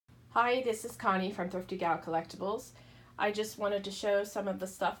Hi, this is Connie from Thrifty Gal Collectibles. I just wanted to show some of the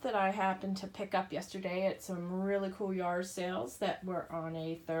stuff that I happened to pick up yesterday at some really cool yard sales that were on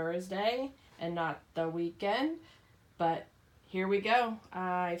a Thursday and not the weekend. But here we go.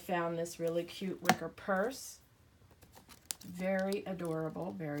 I found this really cute wicker purse. Very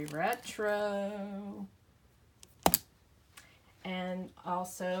adorable, very retro. And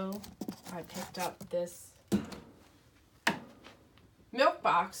also I picked up this milk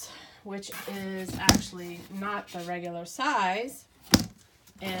box, which is actually not the regular size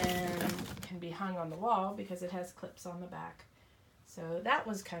and can be hung on the wall because it has clips on the back. So that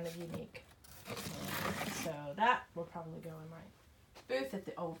was kind of unique. So that will probably go in my booth at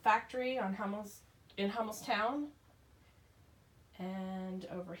the old factory on in Hummelstown. And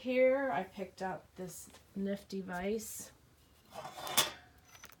over here I picked up this nifty vise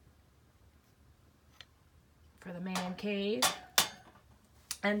for the man cave.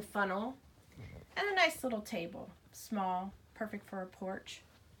 And funnel, and a nice little table, small, perfect for a porch.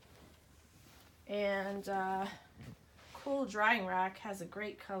 And cool drying rack, has a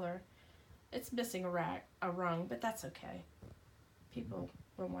great color. It's missing a rung, but that's okay. People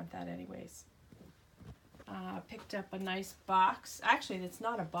will want that anyways. Picked up a nice box. Actually, it's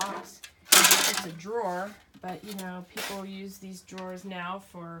not a box, it's a drawer, but you know, people use these drawers now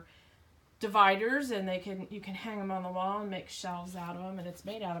for dividers, and you can hang them on the wall and make shelves out of them, and it's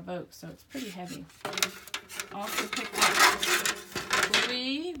made out of oak, so it's pretty heavy. Also picked up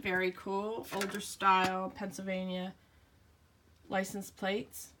Louis, very cool, older style, Pennsylvania license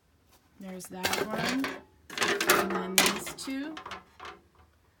plates. There's that one, and then these two,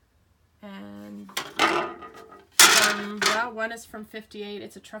 and well, one is from '58.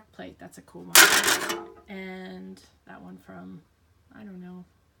 It's a truck plate. That's a cool one, and that one from, I don't know.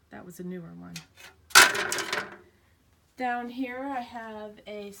 That was a newer one. Down here I have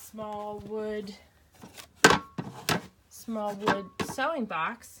a small wood sewing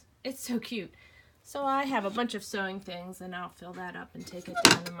box. It's so cute. So I have a bunch of sewing things, and I'll fill that up and take it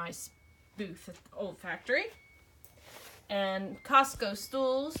down to my booth at the old factory. And Costco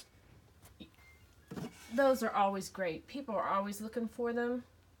stools. Those are always great. People are always looking for them.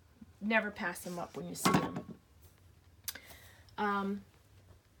 Never pass them up when you see them.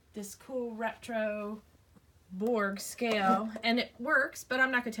 This cool retro Borg scale, and it works, but I'm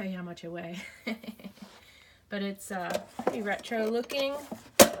not going to tell you how much it weighs. But it's pretty retro looking.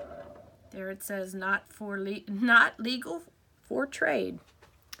 There it says not legal for trade.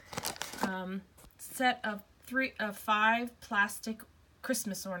 Set of 5 plastic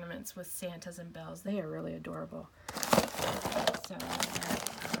Christmas ornaments with Santas and bells. They are really adorable. So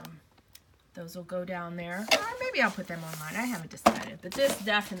those will go down there. Or maybe I'll put them on mine. I haven't decided. But this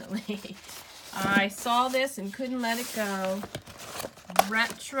definitely, I saw this and couldn't let it go.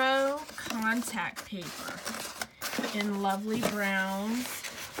 Retro contact paper in lovely browns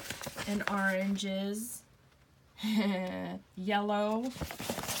and oranges, yellow.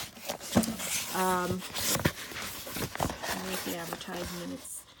 Make the advertisement.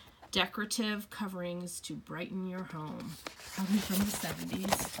 It's decorative coverings to brighten your home. Probably from the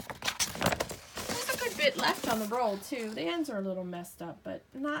 70s. Bit left on the roll too. The ends are a little messed up, but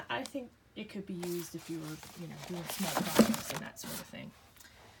not. I think it could be used if you were, you know, doing small projects and that sort of thing.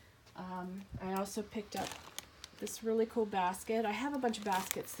 I also picked up this really cool basket. I have a bunch of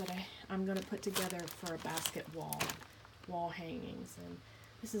baskets that I'm going to put together for a basket wall hangings, and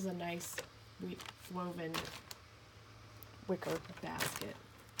this is a nice woven wicker basket.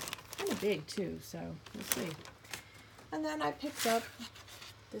 Kind of big too, so we'll see. And then I picked up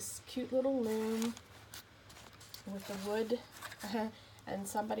this cute little loom with the wood, and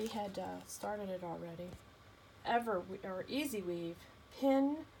somebody had started it already. Easy Weave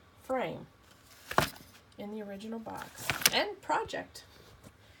pin frame in the original box and project.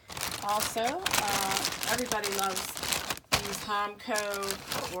 Also, everybody loves these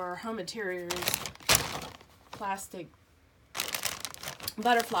Homco or Home Interiors plastic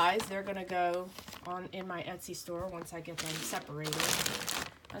butterflies. They're gonna go on in my Etsy store once I get them separated.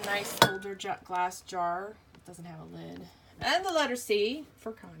 A nice older glass jar. It doesn't have a lid. And the letter C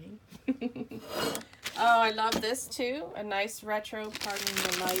for Connie. Oh, I love this too. A nice retro, pardon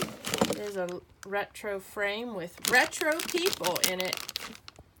the light. There's a retro frame with retro people in it.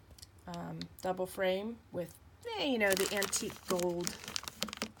 Double frame with, you know, the antique gold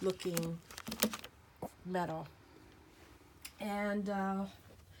looking metal. And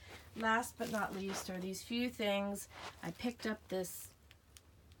last but not least are these few things. I picked up this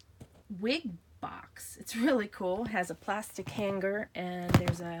wig box. It's really cool. It has a plastic hanger, and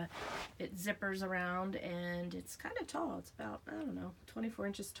it zippers around, and it's kind of tall. It's about, I don't know, 24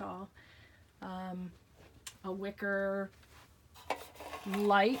 inches tall. A wicker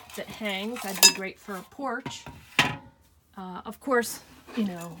light that hangs. That'd be great for a porch. Of course, you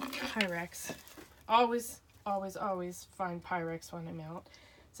know, Pyrex. Always find Pyrex when I'm out.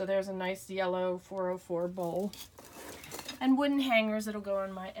 So there's a nice yellow 404 bowl. And wooden hangers that'll go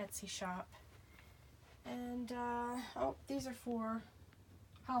in my Etsy shop. And, oh, these are for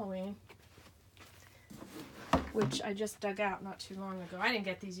Halloween, which I just dug out not too long ago. I didn't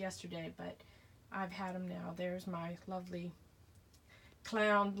get these yesterday, but I've had them now. There's my lovely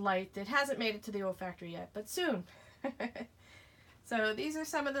clown light that hasn't made it to the olfactory yet, but soon. So these are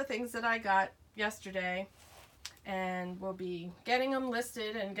some of the things that I got yesterday, and we'll be getting them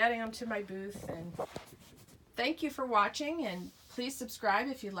listed and getting them to my booth. And thank you for watching, and please subscribe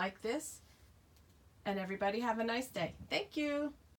if you like this. And everybody have a nice day. Thank you.